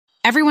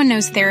Everyone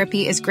knows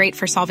therapy is great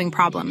for solving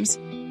problems,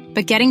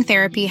 but getting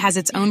therapy has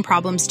its own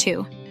problems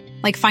too,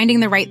 like finding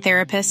the right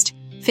therapist,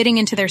 fitting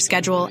into their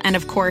schedule, and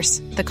of course,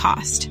 the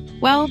cost.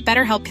 Well,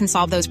 BetterHelp can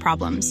solve those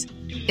problems.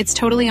 It's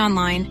totally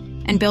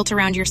online and built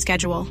around your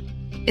schedule.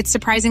 It's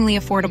surprisingly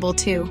affordable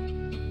too.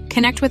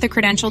 Connect with a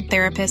credentialed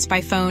therapist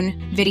by phone,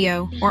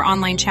 video, or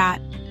online chat,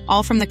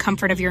 all from the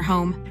comfort of your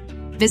home.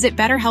 Visit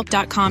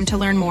BetterHelp.com to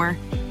learn more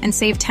and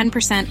save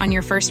 10% on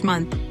your first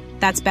month.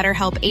 That's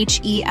BetterHelp,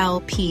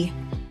 H-E-L-P.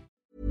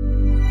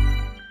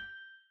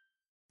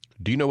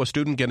 Do you know a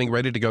student getting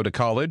ready to go to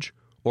college?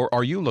 Or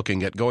are you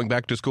looking at going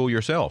back to school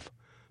yourself?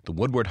 The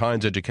Woodward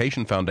Hines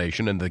Education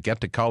Foundation and the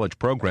Get to College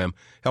program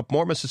help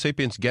more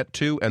Mississippians get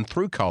to and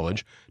through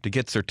college to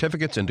get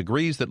certificates and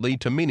degrees that lead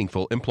to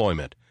meaningful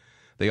employment.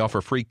 They offer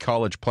free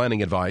college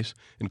planning advice,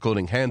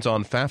 including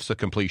hands-on FAFSA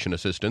completion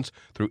assistance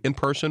through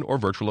in-person or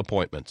virtual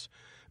appointments.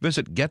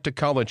 Visit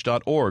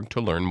gettocollege.org to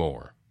learn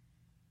more.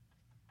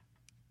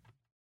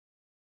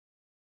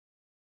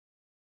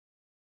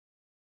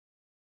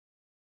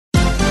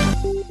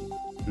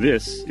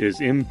 This is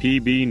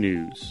MPB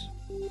News.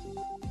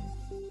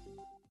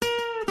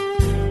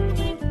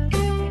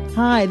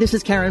 Hi, this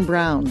is Karen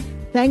Brown.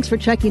 Thanks for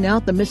checking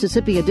out the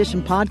Mississippi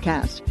Edition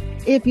podcast.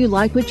 If you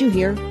like what you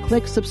hear,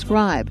 click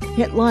subscribe,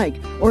 hit like,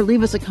 or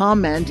leave us a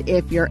comment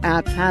if your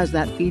app has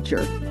that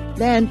feature.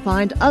 Then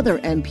find other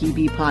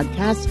MPB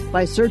podcasts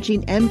by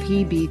searching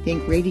MPB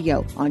Think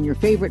Radio on your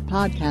favorite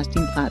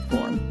podcasting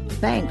platform.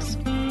 Thanks.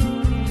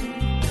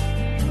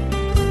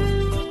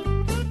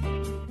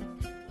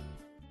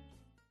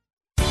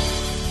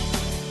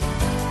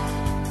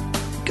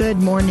 Good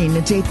morning.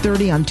 It's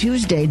 8:30 on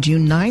Tuesday,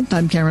 June 9th.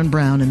 I'm Karen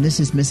Brown, and this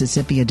is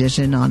Mississippi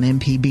Edition on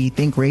MPB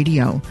Think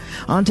Radio.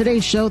 On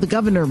today's show, the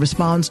governor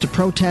responds to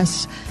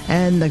protests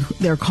and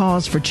their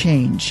cause for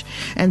change.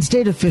 And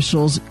state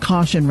officials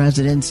caution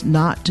residents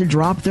not to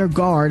drop their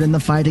guard in the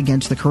fight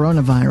against the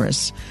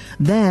coronavirus.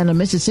 Then, a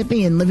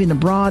Mississippian living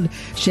abroad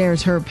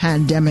shares her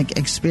pandemic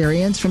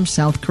experience from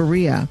South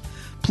Korea.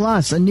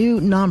 Plus, a new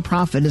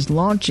nonprofit is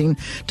launching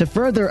to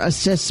further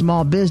assist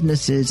small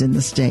businesses in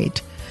the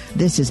state.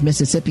 This is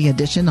Mississippi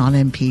Edition on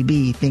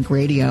MPB Think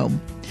Radio.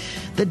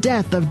 The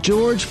death of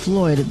George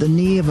Floyd at the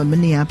knee of a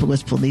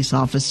Minneapolis police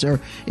officer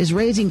is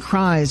raising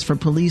cries for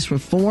police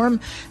reform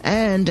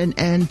and an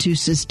end to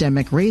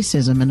systemic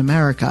racism in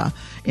America.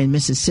 In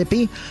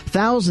Mississippi,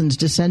 thousands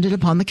descended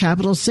upon the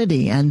capital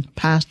city and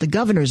passed the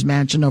governor's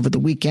mansion over the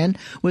weekend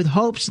with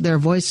hopes their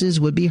voices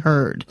would be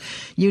heard.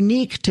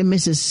 Unique to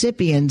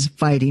Mississippians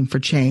fighting for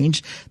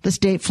change, the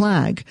state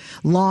flag,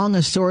 long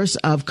a source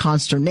of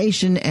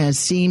consternation as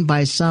seen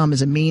by some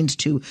as a means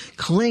to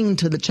cling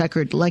to the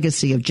checkered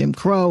legacy of Jim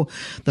Crow,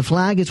 the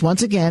flag is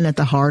once again at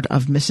the heart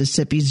of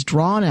Mississippi's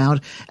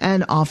drawn-out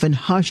and often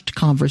hushed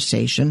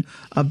conversation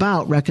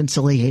about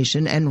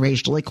reconciliation and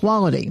racial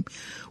equality.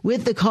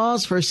 With the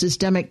calls for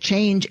systemic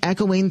change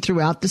echoing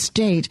throughout the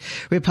state,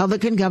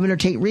 Republican Governor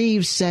Tate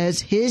Reeves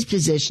says his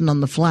position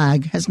on the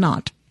flag has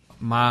not.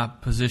 My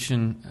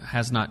position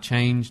has not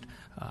changed.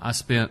 I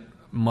spent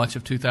much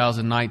of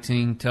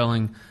 2019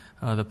 telling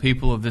the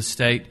people of this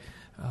state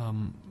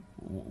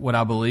what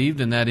I believed,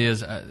 and that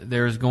is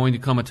there is going to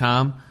come a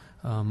time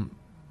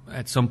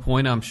at some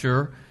point, I'm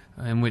sure,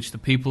 in which the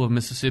people of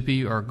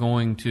Mississippi are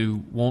going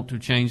to want to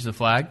change the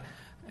flag.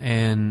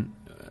 And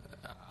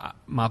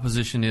my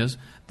position is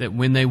that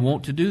when they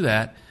want to do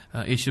that,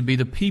 it should be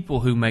the people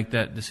who make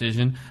that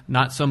decision,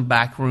 not some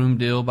backroom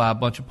deal by a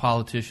bunch of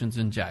politicians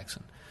in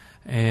Jackson.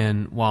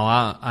 And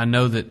while I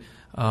know that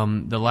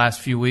the last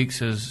few weeks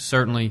has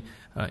certainly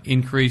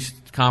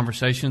increased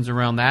conversations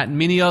around that and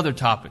many other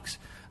topics,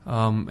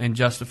 and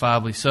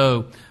justifiably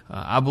so,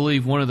 I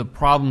believe one of the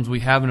problems we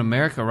have in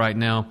America right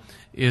now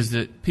is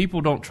that people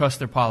don't trust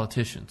their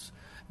politicians.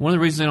 One of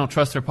the reasons they don't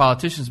trust their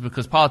politicians is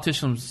because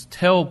politicians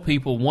tell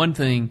people one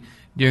thing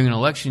during an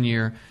election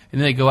year,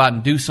 and then they go out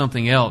and do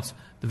something else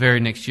the very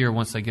next year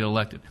once they get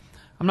elected.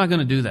 I'm not going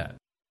to do that.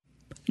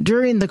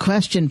 During the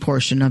question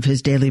portion of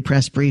his daily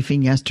press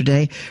briefing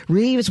yesterday,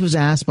 Reeves was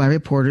asked by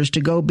reporters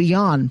to go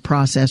beyond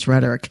process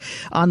rhetoric.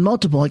 On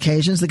multiple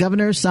occasions, the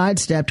governor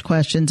sidestepped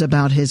questions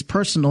about his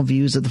personal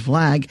views of the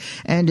flag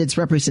and its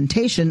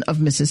representation of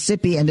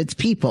Mississippi and its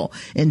people,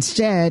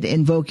 instead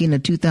invoking a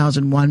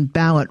 2001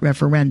 ballot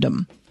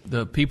referendum.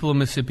 The people of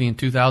Mississippi in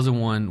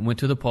 2001 went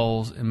to the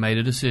polls and made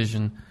a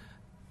decision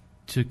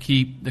to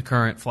keep the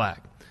current flag.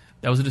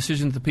 That was a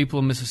decision that the people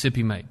of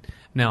Mississippi made.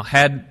 Now,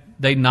 had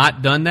they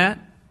not done that,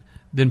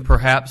 then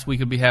perhaps we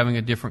could be having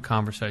a different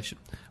conversation.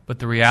 But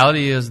the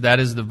reality is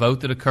that is the vote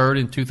that occurred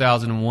in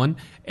 2001.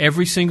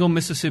 Every single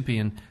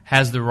Mississippian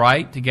has the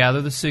right to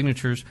gather the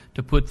signatures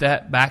to put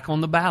that back on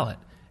the ballot.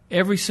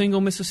 Every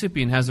single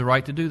Mississippian has the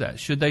right to do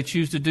that. Should they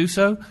choose to do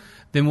so,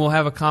 then we'll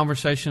have a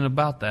conversation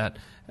about that.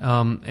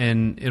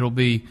 And it'll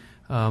be,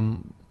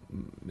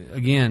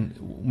 again,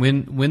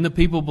 when the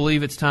people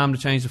believe it's time to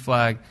change the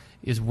flag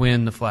is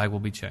when the flag will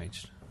be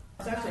changed.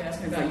 I was actually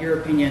asking about your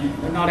opinion.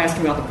 I'm not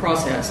asking about the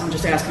process. I'm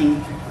just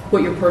asking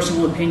what your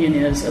personal opinion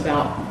is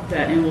about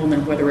that emblem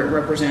and whether it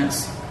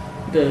represents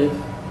the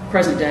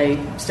present-day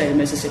state of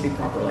Mississippi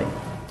properly.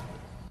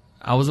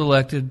 I was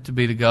elected to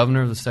be the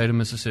governor of the state of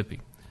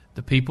Mississippi.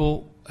 The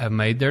people have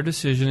made their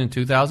decision in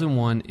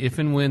 2001. If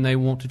and when they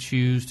want to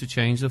choose to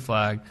change the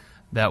flag,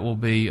 that will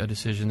be a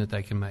decision that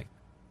they can make.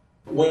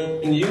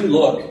 When you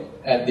look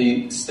at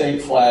the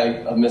state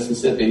flag of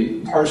Mississippi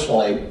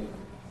personally,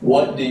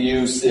 what do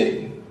you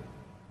see?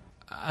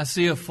 I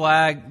see a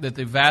flag that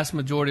the vast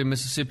majority of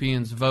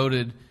Mississippians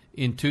voted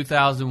in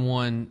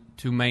 2001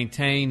 to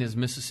maintain as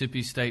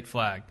Mississippi's state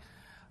flag.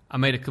 I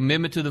made a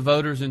commitment to the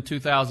voters in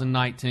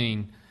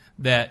 2019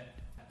 that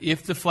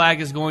if the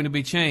flag is going to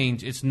be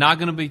changed, it's not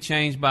going to be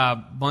changed by a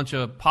bunch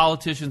of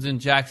politicians in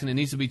Jackson. It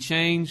needs to be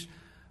changed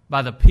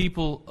by the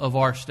people of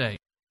our state.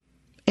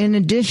 In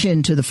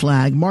addition to the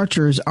flag,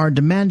 marchers are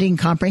demanding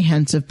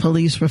comprehensive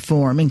police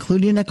reform,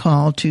 including a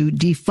call to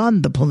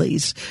defund the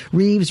police.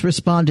 Reeves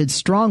responded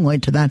strongly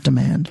to that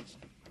demand.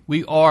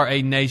 We are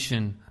a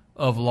nation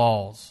of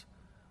laws.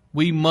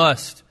 We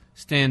must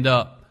stand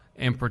up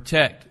and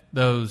protect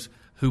those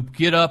who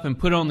get up and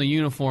put on the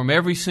uniform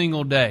every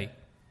single day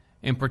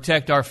and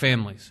protect our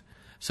families.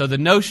 So the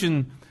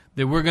notion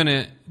that we're going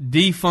to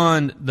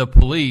defund the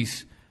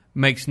police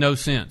makes no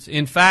sense.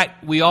 In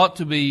fact, we ought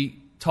to be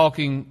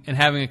talking and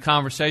having a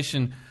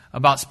conversation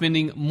about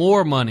spending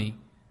more money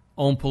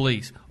on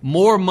police,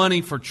 more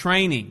money for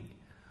training,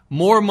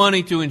 more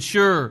money to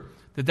ensure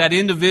that that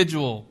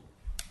individual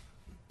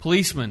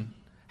policeman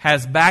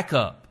has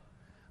backup.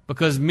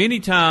 Because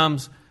many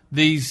times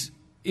these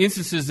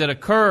instances that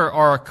occur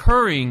are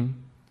occurring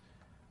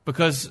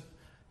because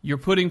you're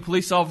putting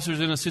police officers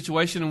in a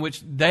situation in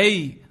which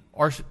they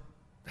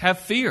have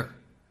fear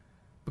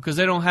because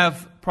they don't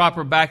have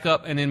proper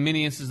backup, and in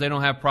many instances they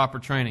don't have proper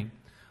training.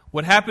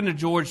 What happened to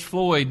George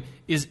Floyd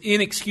is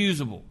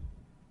inexcusable.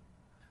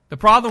 The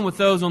problem with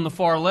those on the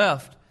far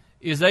left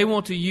is they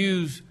want to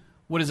use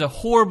what is a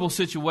horrible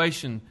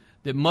situation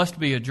that must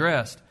be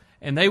addressed,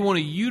 and they want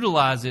to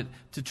utilize it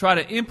to try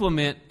to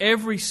implement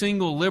every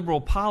single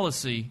liberal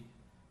policy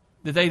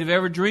that they'd have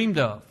ever dreamed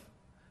of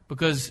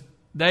because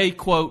they,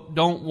 quote,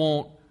 don't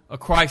want a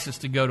crisis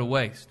to go to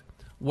waste.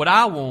 What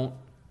I want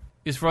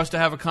is for us to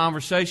have a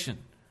conversation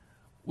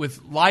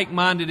with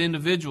like-minded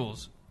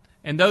individuals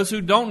and those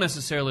who don't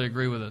necessarily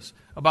agree with us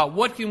about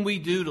what can we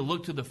do to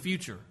look to the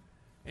future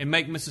and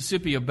make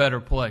Mississippi a better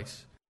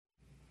place.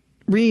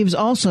 Reeves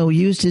also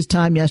used his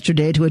time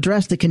yesterday to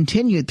address the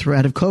continued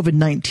threat of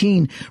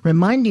COVID-19,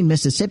 reminding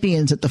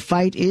Mississippians that the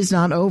fight is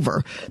not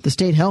over. The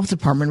state health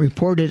department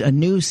reported a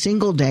new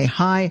single-day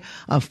high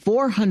of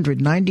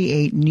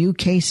 498 new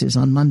cases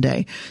on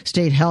Monday.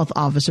 State health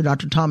officer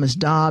Dr. Thomas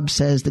Dobbs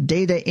says the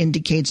data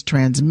indicates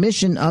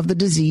transmission of the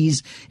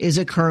disease is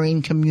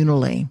occurring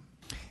communally.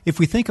 If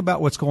we think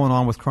about what's going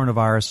on with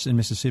coronavirus in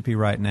Mississippi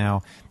right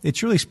now,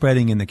 it's really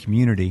spreading in the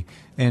community.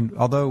 And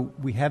although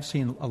we have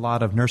seen a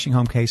lot of nursing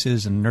home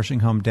cases and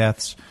nursing home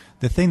deaths,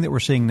 the thing that we're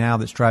seeing now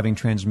that's driving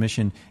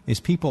transmission is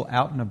people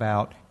out and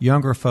about,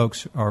 younger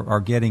folks are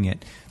getting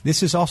it.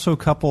 This is also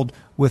coupled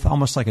with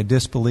almost like a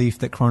disbelief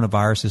that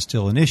coronavirus is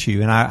still an issue.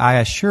 And I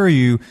assure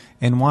you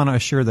and want to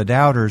assure the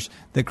doubters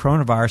that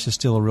coronavirus is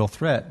still a real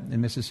threat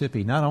in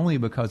Mississippi, not only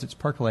because it's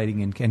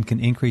percolating and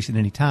can increase at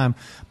any time,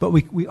 but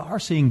we are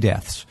seeing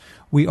deaths.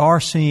 We are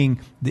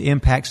seeing the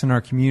impacts in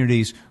our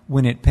communities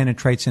when it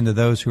penetrates into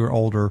those who are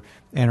older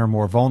and are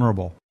more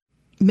vulnerable.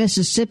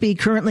 Mississippi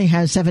currently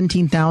has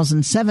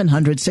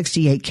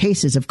 17,768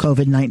 cases of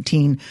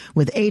COVID-19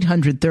 with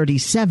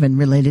 837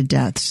 related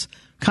deaths.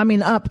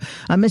 Coming up,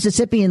 a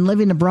Mississippian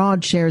living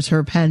abroad shares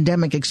her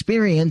pandemic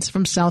experience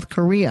from South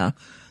Korea.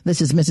 This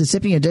is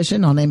Mississippi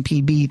Edition on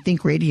MPB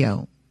Think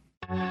Radio.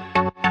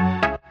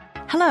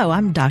 Hello,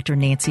 I'm Dr.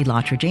 Nancy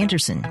Lottridge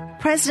Anderson,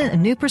 president of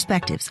New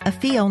Perspectives, a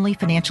fee-only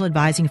financial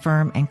advising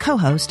firm and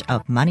co-host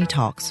of Money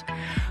Talks.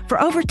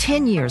 For over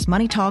 10 years,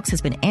 Money Talks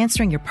has been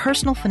answering your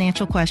personal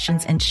financial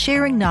questions and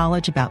sharing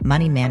knowledge about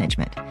money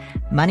management.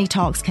 Money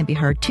Talks can be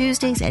heard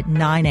Tuesdays at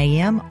 9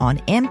 a.m. on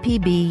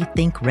MPB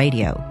Think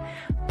Radio.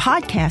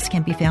 Podcasts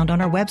can be found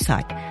on our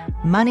website,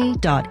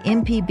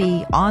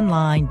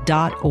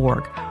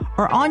 money.mpbonline.org,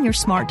 or on your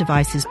smart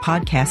device's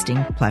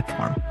podcasting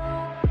platform.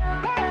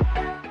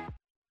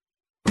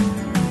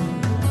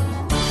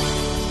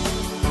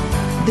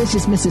 This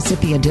is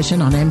Mississippi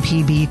Edition on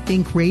MPB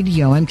Think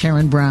Radio. I'm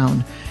Karen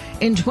Brown.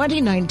 In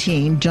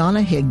 2019,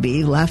 Jonna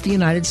Higbee left the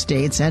United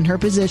States and her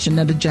position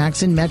at a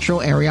Jackson metro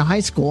area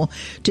high school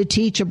to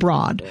teach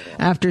abroad.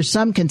 After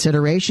some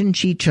consideration,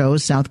 she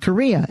chose South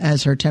Korea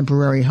as her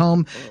temporary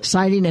home,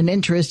 citing an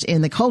interest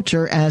in the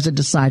culture as a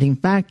deciding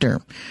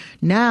factor.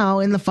 Now,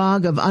 in the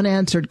fog of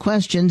unanswered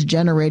questions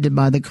generated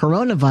by the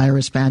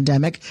coronavirus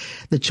pandemic,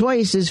 the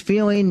choice is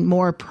feeling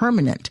more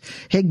permanent.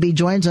 Higbee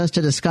joins us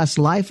to discuss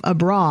life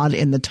abroad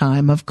in the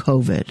time of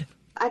COVID.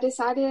 I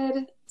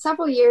decided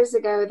several years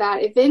ago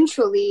that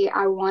eventually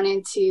I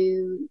wanted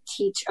to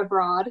teach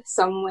abroad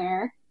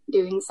somewhere,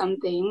 doing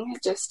something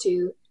just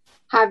to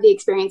have the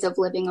experience of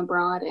living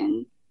abroad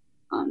and,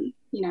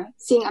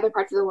 seeing other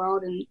parts of the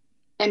world and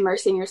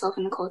immersing yourself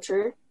in the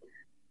culture.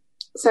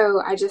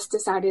 So I just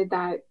decided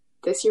that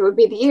this year would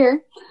be the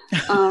year.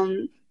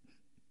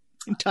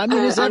 Timing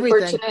is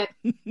everything.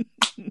 Unfortunate.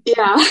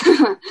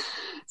 Yeah.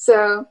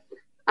 So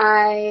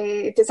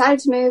I decided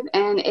to move,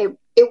 and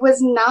it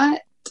was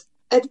not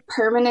a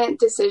permanent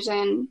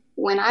decision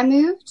when I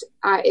moved.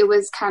 It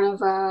was kind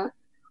of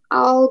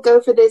I'll go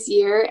for this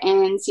year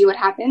and see what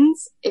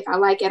happens. If I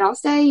like it, I'll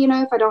stay.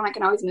 If I don't, I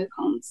can always move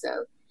home.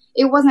 So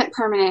it wasn't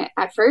permanent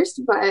at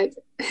first, but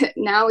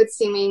now it's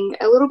seeming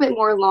a little bit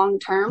more long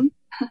term.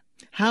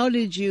 How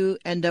did you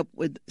end up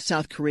with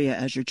South Korea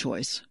as your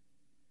choice?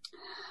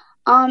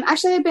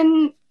 Actually, I've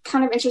been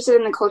kind of interested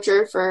in the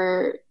culture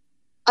for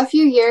a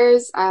few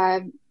years.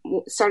 I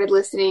started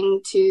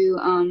watching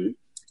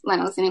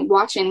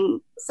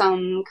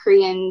some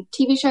Korean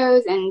TV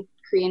shows and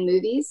Korean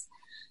movies.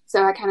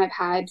 So I kind of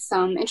had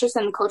some interest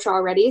in the culture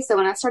already. So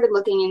when I started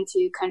looking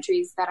into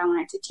countries that I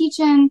wanted to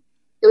teach in,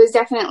 it was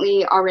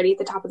definitely already at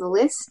the top of the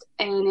list.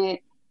 And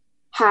it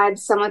had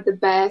some of the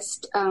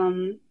best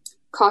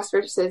cost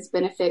versus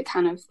benefit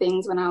kind of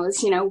things when I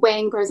was,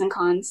 weighing pros and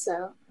cons.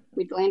 So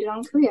we landed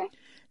on Korea.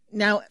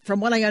 Now, from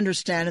what I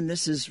understand, and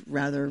this is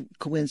rather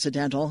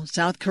coincidental,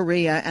 South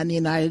Korea and the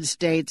United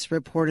States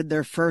reported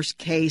their first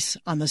case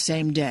on the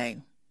same day.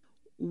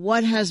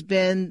 What has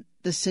been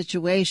the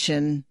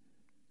situation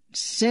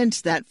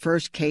since that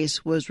first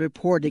case was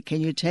reported? Can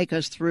you take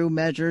us through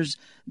measures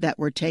that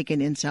were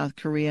taken in South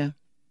Korea?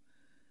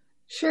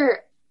 Sure.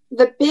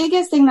 The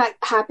biggest thing that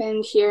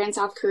happened here in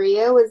South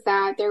Korea was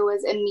that there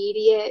was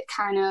immediate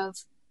kind of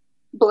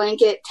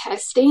blanket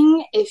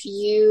testing. If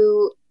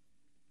you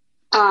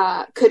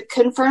could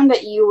confirm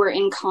that you were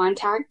in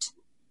contact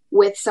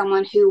with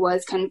someone who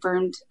was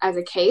confirmed as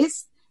a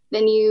case,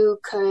 then you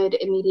could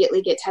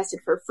immediately get tested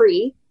for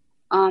free.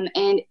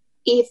 And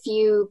if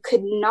you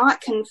could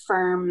not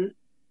confirm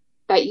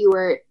that you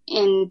were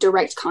in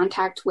direct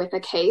contact with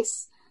a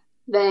case,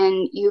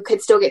 then you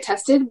could still get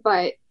tested,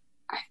 but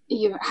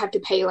you have to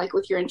pay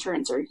with your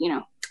insurance or,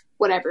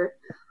 whatever.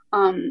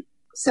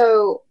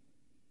 So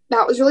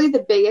that was really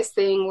the biggest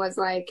thing was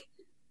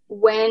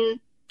when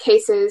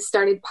cases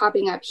started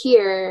popping up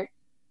here,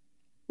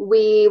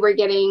 we were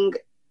getting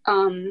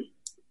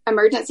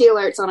emergency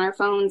alerts on our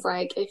phones.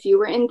 If you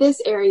were in this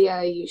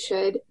area, you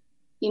should,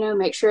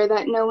 make sure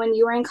that no one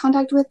you were in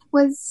contact with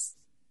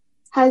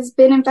has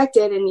been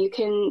infected, and you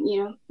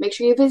can, make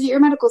sure you visit your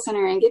medical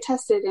center and get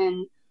tested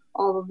and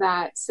all of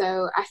that.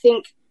 So I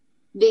think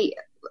the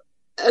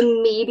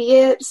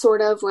immediate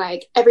sort of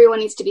everyone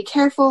needs to be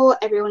careful,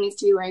 everyone needs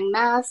to be wearing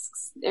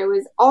masks. There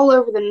was all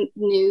over the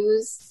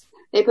news.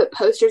 They put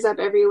posters up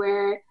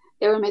everywhere.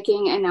 They were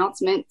making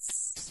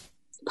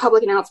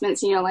public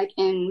announcements,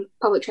 in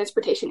public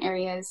transportation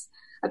areas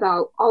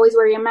about always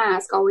wear your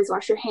mask, always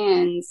wash your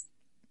hands.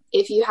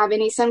 If you have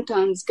any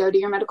symptoms, go to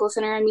your medical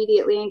center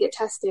immediately and get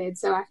tested.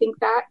 So I think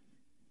that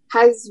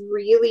has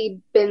really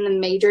been the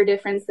major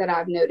difference that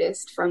I've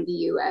noticed from the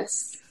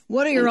U.S.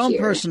 What are your own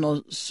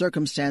personal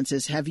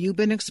circumstances? Have you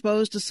been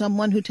exposed to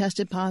someone who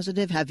tested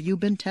positive? Have you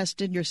been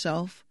tested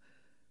yourself?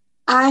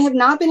 I have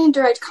not been in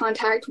direct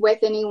contact with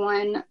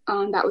anyone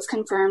that was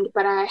confirmed,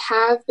 but I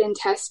have been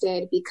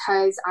tested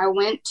because I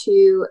went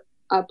to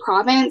a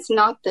province,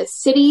 not the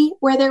city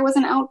where there was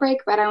an outbreak,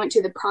 but I went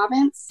to the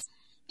province.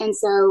 And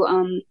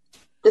so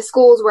the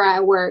schools where I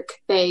work,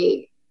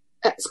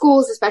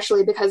 schools,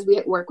 especially because we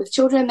work with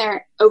children,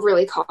 they're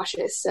overly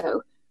cautious.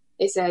 So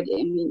they said,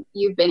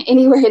 you've been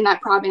anywhere in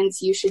that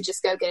province, you should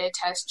just go get a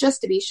test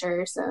just to be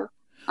sure. So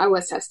I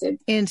was tested.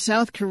 In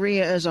South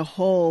Korea as a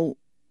whole,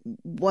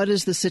 what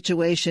is the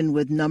situation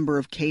with number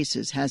of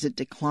cases? Has it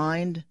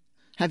declined?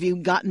 Have you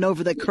gotten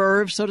over the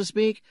curve, so to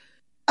speak?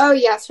 Oh,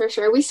 yes, for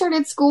sure. We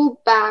started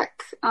school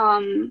back.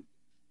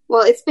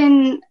 It's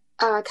been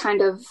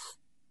kind of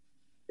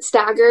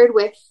staggered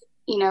with,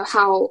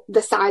 how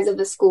the size of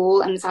the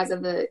school and the size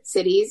of the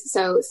cities.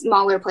 So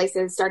smaller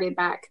places started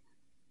back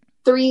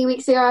 3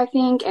 weeks ago, I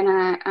think.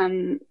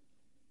 And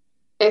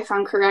if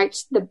I'm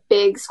correct, the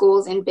big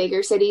schools in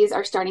bigger cities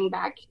are starting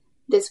back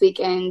this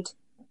weekend,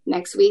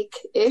 next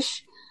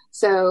week-ish.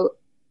 So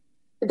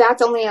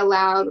that's only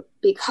allowed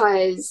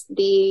because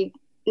the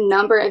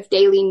number of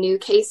daily new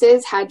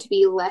cases had to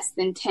be less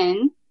than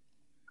 10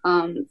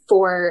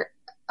 for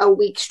a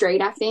week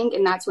straight, I think.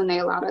 And that's when they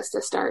allowed us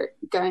to start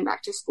going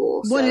back to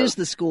school. What is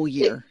the school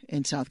year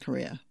in South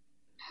Korea?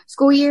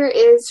 School year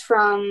is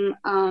from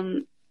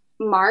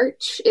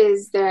March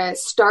is the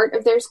start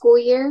of their school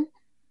year.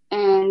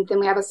 And then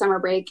we have a summer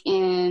break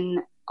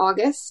in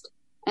August.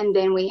 And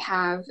then we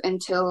have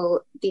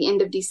until the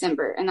end of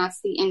December, and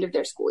that's the end of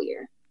their school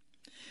year.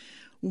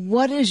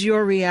 What is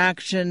your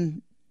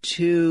reaction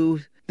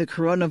to the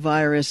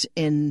coronavirus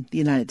in the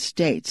United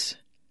States?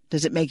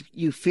 Does it make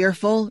you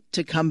fearful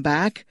to come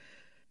back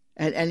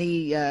at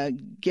any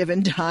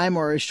given time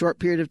or a short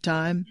period of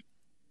time?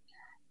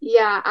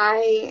 Yeah,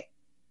 I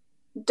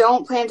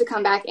don't plan to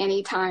come back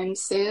anytime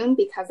soon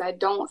because I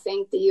don't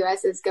think the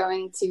U.S. is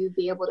going to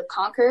be able to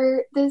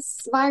conquer this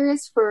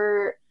virus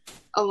for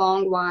a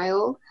long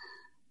while.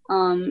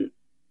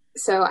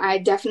 So I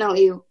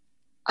definitely,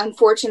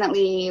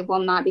 unfortunately, will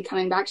not be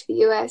coming back to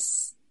the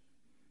U.S.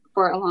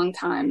 for a long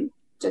time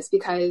just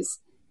because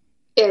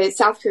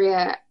South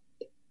Korea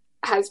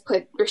has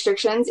put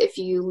restrictions. If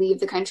you leave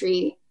the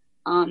country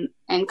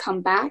and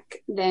come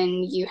back,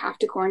 then you have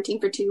to quarantine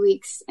for 2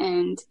 weeks.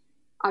 And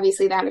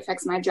obviously that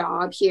affects my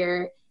job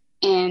here.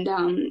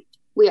 And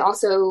we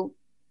also,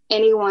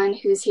 anyone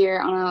who's here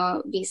on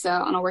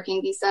a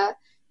working visa,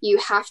 you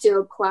have to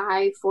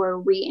apply for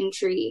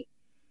re-entry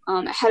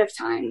ahead of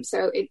time.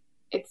 So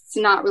it's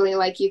not really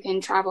like you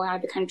can travel out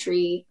of the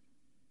country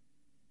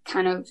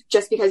kind of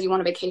just because you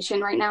want a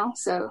vacation right now.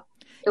 So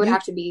it would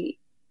have to be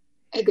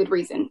a good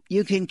reason.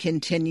 You can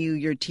continue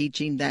your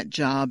teaching. That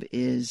job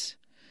is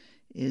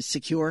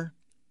secure?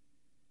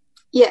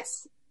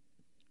 Yes.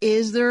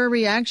 Is there a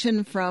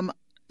reaction from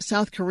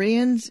South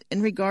Koreans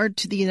in regard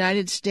to the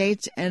United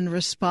States and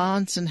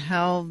response and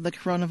how the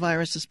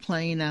coronavirus is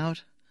playing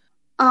out?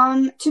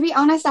 To be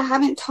honest, I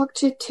haven't talked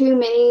to too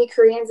many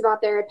Koreans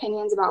about their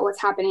opinions about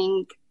what's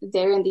happening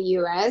there in the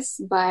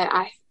U.S., but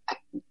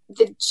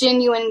the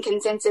genuine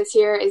consensus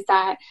here is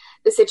that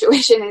the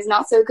situation is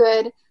not so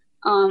good.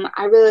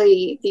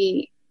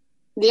 The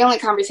only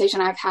conversation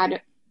I've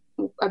had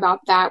about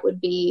that would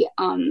be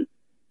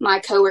my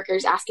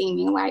coworkers asking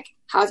me, like,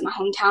 how's my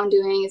hometown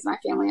doing? Is my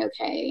family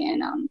okay?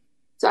 And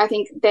so I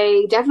think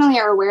they definitely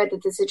are aware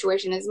that the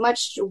situation is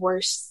much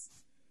worse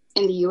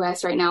in the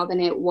U.S. right now than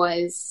it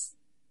was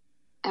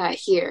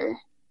here.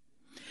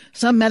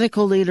 Some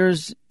medical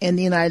leaders in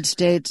the United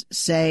States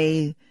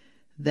say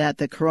that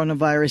the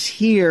coronavirus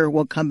here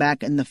will come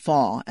back in the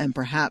fall and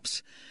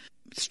perhaps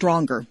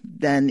stronger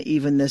than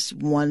even this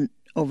one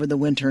over the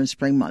winter and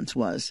spring months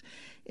was.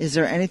 Is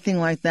there anything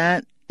like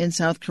that in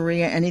South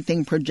Korea?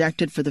 Anything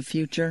projected for the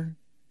future?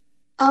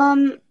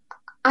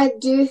 I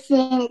do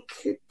think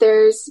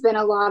there's been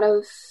a lot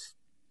of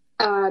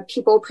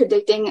people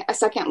predicting a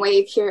second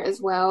wave here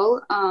as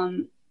well.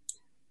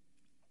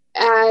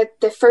 At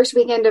the first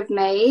weekend of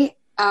May,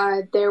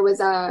 there was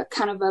a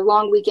kind of a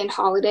long weekend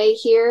holiday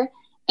here,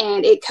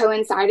 and it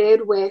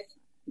coincided with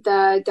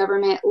the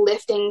government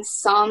lifting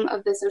some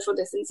of the social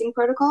distancing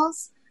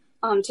protocols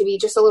to be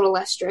just a little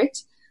less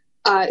strict.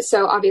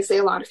 So obviously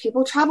a lot of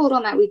people traveled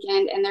on that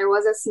weekend, and there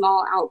was a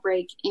small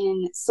outbreak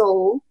in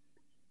Seoul.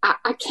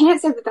 I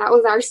can't say that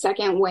was our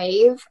second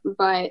wave,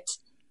 but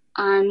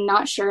I'm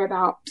not sure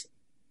about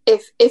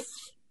if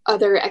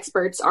other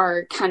experts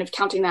are kind of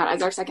counting that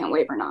as our second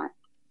wave or not.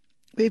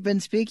 We've been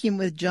speaking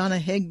with Jonna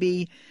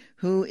Higbee,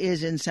 who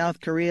is in South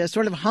Korea,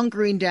 sort of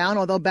hunkering down,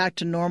 although back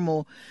to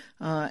normal.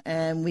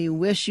 And we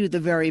wish you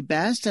the very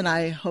best. And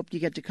I hope you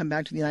get to come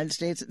back to the United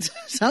States at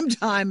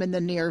sometime in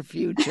the near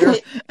future.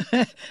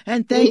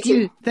 And thank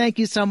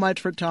you so much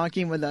for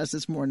talking with us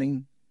this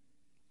morning.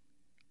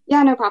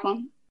 Yeah, no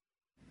problem.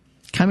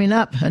 Coming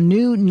up, a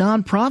new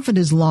nonprofit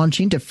is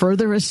launching to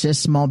further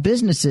assist small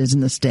businesses in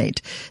the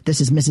state.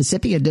 This is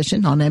Mississippi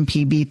Edition on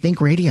MPB Think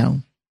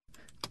Radio.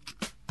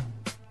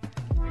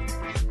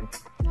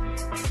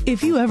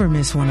 If you ever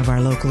miss one of our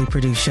locally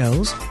produced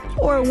shows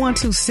or want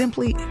to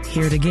simply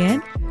hear it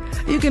again,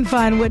 you can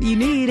find what you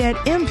need at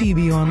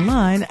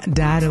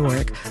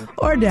mpbonline.org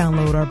or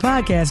download our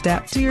podcast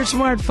app to your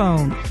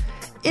smartphone.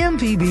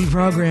 MPB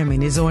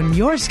programming is on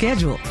your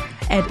schedule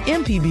at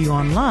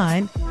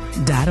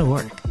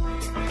mpbonline.org.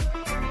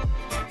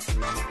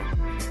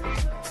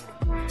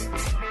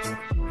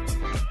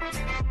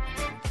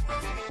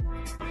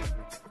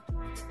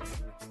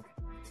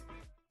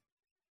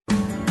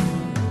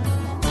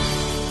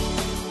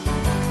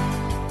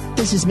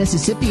 This is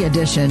Mississippi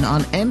Edition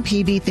on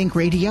MPB Think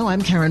Radio.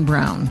 I'm Karen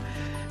Brown.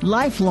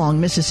 Lifelong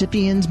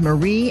Mississippians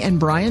Marie and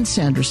Brian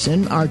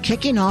Sanderson are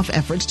kicking off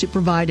efforts to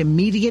provide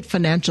immediate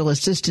financial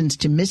assistance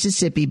to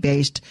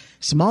Mississippi-based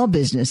small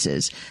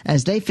businesses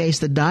as they face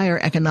the dire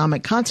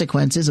economic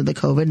consequences of the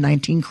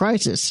COVID-19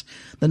 crisis.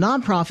 The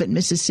nonprofit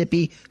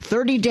Mississippi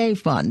 30-Day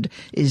Fund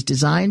is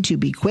designed to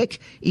be quick,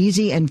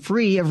 easy, and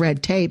free of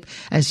red tape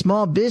as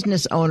small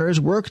business owners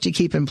work to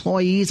keep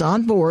employees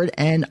on board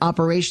and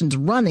operations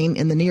running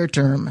in the near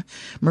term.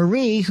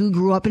 Marie, who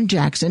grew up in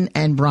Jackson,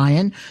 and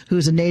Brian,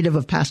 who's a native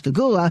of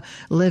Pascagoula,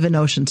 live in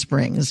Ocean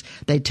Springs.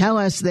 They tell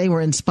us they were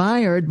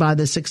inspired by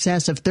the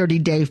success of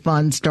 30-Day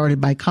Fund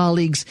started by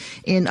colleagues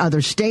in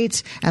other states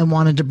and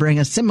wanted to bring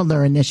a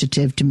similar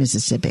initiative to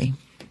Mississippi.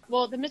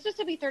 Well, the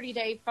Mississippi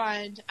 30-Day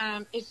Fund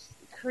is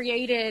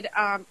created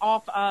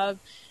off of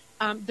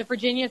the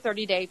Virginia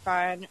 30-Day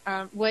Fund,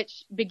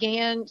 which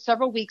began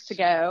several weeks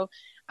ago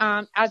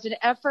as an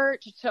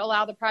effort to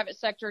allow the private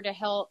sector to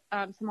help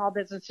small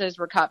businesses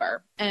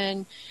recover.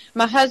 And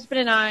my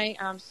husband and I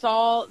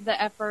saw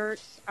the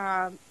efforts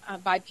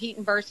by Pete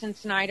and Burson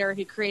Snyder,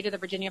 who created the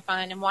Virginia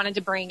Fund, and wanted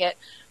to bring it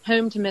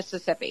home to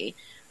Mississippi.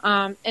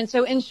 And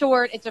so, in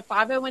short, it's a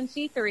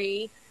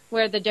 501c3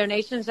 where the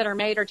donations that are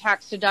made are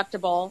tax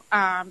deductible.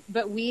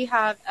 But we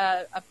have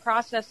a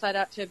process set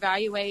up to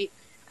evaluate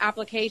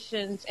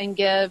applications and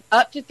give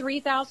up to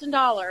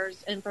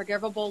 $3,000 in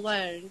forgivable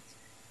loans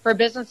for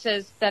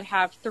businesses that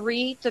have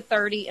 3 to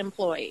 30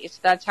 employees.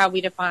 That's how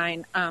we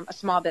define a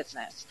small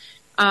business.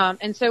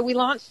 And so we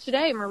launched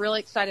today, and we're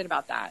really excited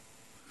about that.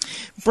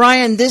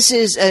 Brian, this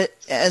is,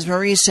 as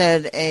Marie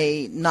said,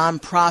 a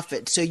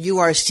nonprofit. So you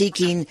are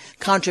seeking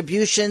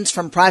contributions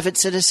from private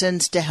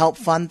citizens to help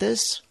fund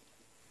this?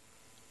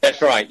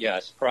 That's right,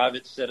 yes.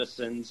 Private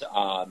citizens,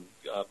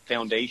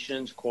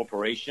 foundations,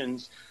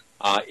 corporations,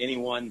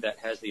 anyone that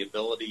has the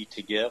ability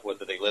to give,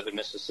 whether they live in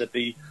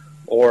Mississippi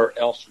or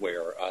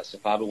elsewhere. It's a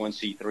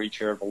 501c3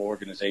 charitable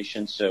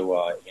organization.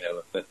 So,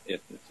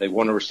 if they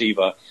want to receive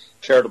a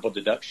charitable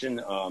deduction,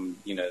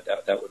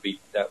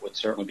 that would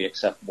certainly be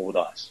acceptable with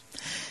us.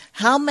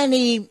 How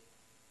many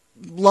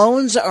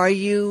loans are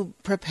you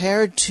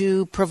prepared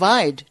to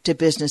provide to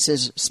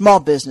businesses,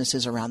 small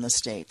businesses around the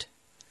state?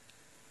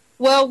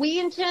 Well, we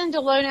intend to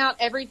loan out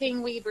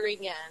everything we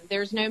bring in.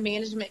 There's no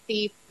management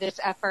fee for this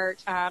effort.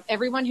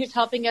 Everyone who's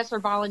helping us are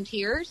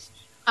volunteers.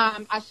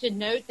 I should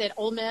note that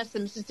Ole Miss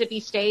and Mississippi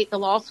State, the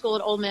law school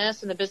at Ole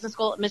Miss and the business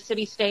school at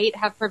Mississippi State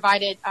have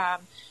provided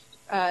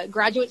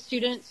graduate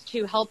students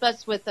to help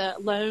us with the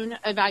loan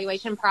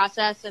evaluation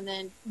process. And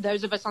then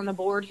those of us on the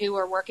board who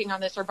are working on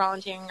this are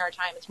volunteering our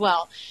time as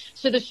well.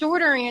 So the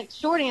short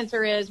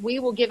answer is we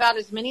will give out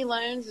as many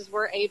loans as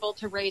we're able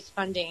to raise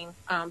funding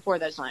for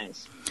those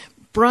loans.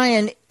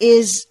 Brian,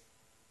 is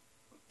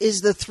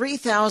the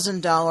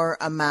 $3,000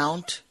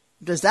 amount,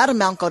 does that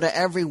amount go to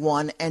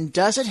everyone, and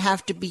does it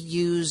have to be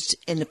used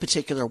in a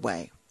particular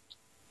way?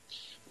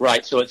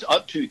 Right. So it's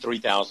up to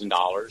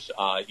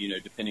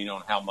 $3,000, depending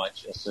on how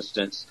much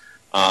assistance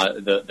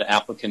the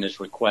applicant is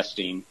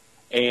requesting.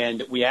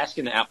 And we ask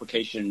in the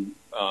application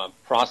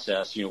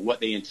process, what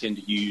they intend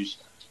to use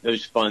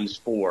those funds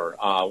for.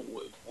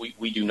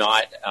 We do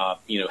not,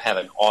 have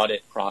an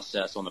audit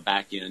process on the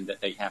back end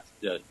that they have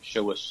to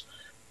show us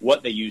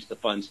what they use the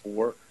funds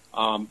for.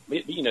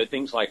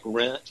 Things like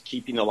rent,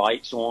 keeping the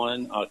lights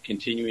on,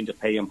 continuing to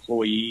pay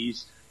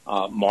employees,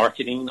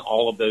 marketing,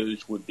 all of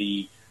those would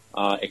be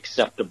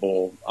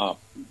acceptable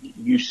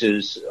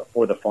uses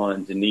for the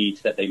funds and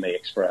needs that they may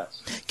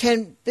express.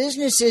 Can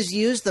businesses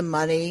use the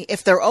money,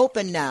 if they're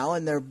open now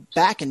and they're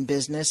back in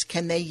business,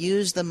 can they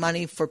use the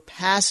money for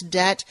past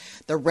debt,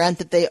 the rent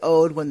that they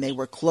owed when they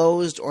were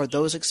closed, or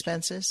those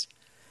expenses?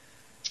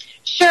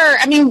 Sure.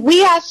 I mean,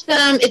 we asked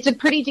them, it's a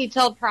pretty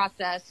detailed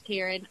process,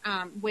 Karen,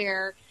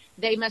 where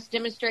they must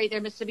demonstrate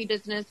their Mississippi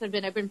business have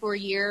been open for a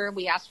year.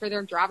 We ask for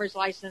their driver's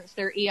license,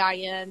 their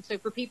EIN. So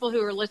for people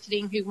who are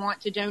listening who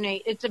want to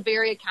donate, it's a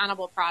very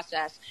accountable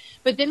process.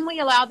 But then we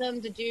allow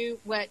them to do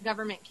what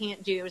government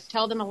can't do, is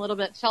tell us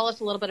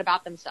a little bit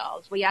about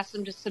themselves. We ask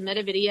them to submit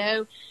a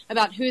video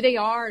about who they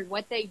are and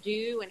what they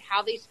do and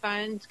how these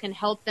funds can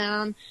help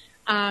them.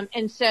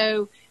 And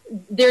so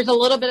there's a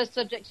little bit of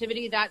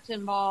subjectivity that's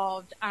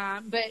involved,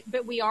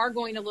 but we are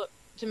going to look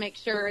to make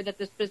sure that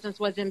this business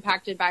was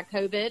impacted by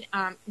COVID,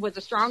 was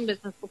a strong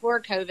business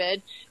before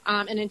COVID,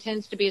 and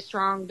intends to be a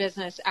strong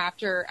business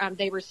after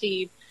they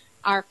receive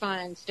our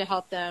funds to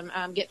help them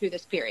get through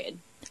this period.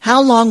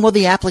 How long will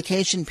the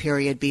application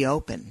period be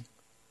open?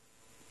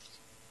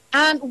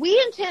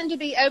 We intend to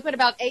be open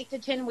about 8 to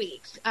 10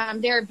 weeks.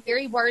 There are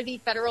very worthy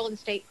federal and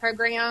state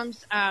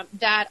programs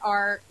that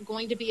are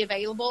going to be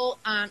available,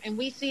 and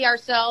we see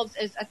ourselves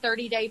as a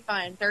 30-day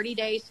fund. 30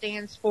 days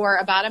stands for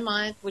about a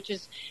month, which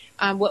is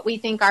what we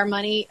think our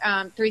money,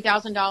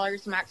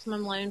 $3,000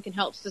 maximum loan, can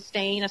help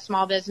sustain a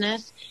small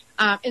business.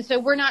 And so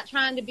we're not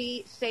trying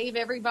to save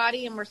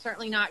everybody, and we're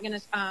certainly not going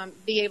to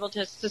be able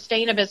to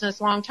sustain a business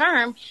long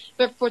term.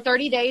 But for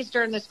 30 days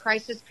during this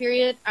crisis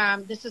period,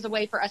 this is a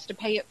way for us to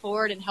pay it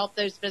forward and help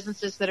those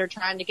businesses that are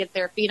trying to get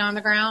their feet on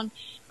the ground.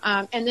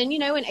 And then,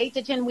 in 8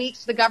 to 10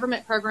 weeks, the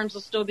government programs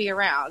will still be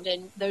around,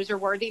 and those are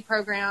worthy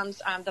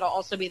programs that'll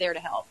also be there to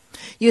help.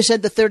 You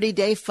said the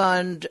 30-day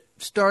fund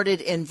started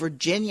in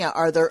Virginia.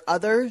 Are there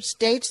other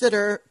states that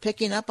are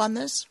picking up on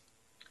this?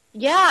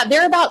 Yeah,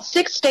 there are about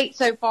 6 states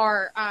so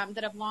far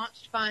that have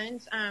launched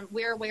funds.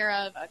 We're aware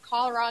of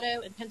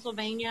Colorado and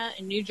Pennsylvania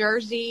and New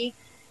Jersey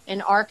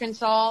and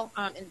Arkansas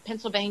and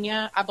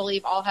Pennsylvania, I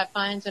believe, all have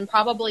funds, and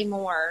probably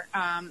more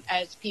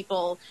as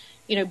people,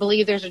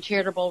 believe there's a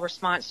charitable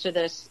response to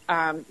this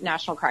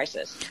national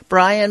crisis.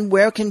 Brian,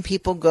 where can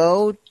people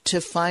go to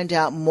find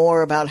out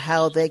more about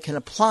how they can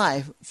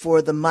apply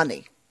for the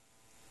money?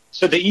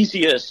 So the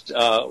easiest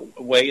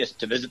way is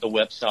to visit the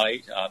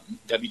website,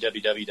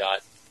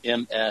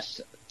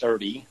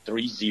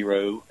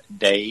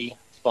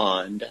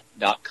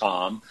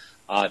 ms30dayfund.com.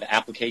 The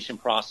application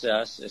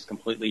process is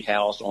completely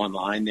housed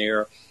online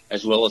there,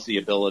 as well as the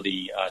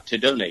ability to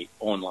donate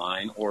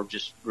online or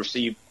just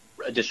receive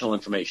additional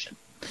information.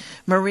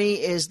 Marie,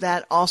 is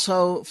that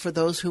also for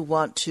those who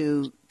want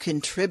to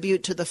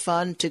contribute to the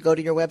fund to go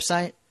to your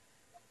website?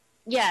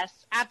 Yes,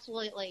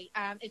 absolutely.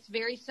 It's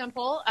very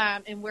simple,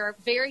 and we're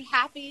very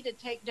happy to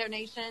take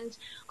donations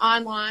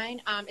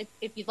online.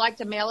 If you'd like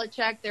to mail a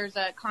check, there's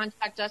a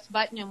contact us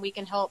button, and we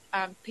can help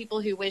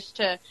people who wish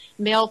to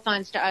mail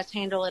funds to us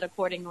handle it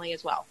accordingly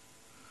as well.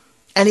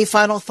 Any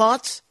final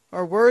thoughts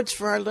or words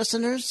for our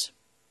listeners?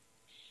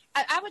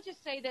 I would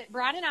just say that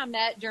Brad and I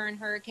met during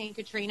Hurricane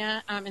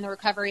Katrina in the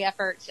recovery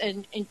efforts,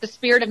 and the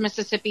spirit of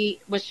Mississippi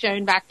was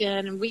shown back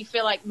then. And we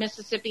feel like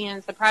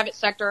Mississippians, the private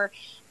sector,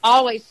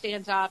 always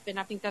stands up, and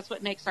I think that's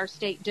what makes our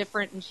state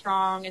different and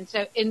strong. And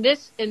so in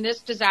this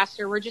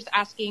disaster, we're just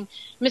asking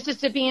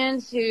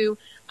Mississippians who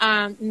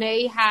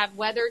may have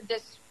weathered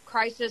this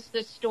crisis,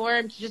 this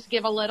storm, to just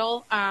give a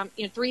little.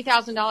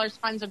 $3,000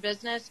 funds a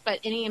business, but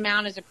any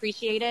amount is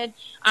appreciated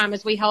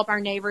as we help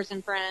our neighbors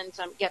and friends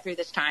get through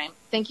this time.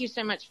 Thank you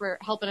so much for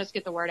helping us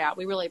get the word out.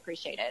 We really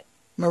appreciate it.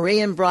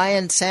 Marie and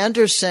Brian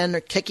Sanderson are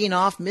kicking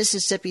off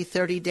Mississippi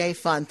 30-Day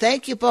Fund.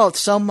 Thank you both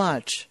so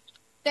much.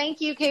 Thank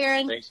you,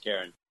 Karen. Thanks,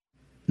 Karen.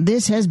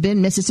 This has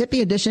been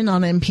Mississippi Edition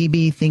on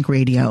MPB Think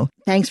Radio.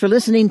 Thanks for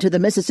listening to the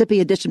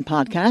Mississippi Edition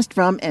podcast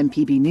from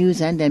MPB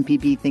News and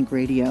MPB Think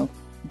Radio.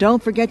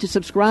 Don't forget to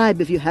subscribe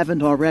if you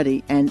haven't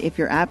already, and if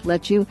your app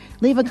lets you,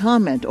 leave a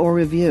comment or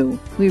review.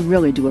 We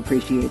really do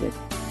appreciate it.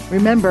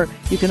 Remember,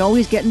 you can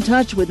always get in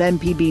touch with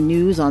MPB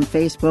News on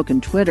Facebook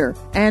and Twitter,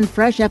 and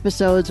fresh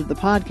episodes of the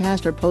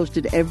podcast are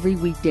posted every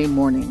weekday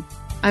morning.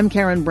 I'm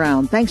Karen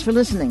Brown. Thanks for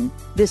listening.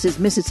 This is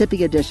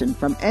Mississippi Edition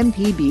from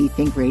MPB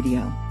Think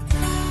Radio.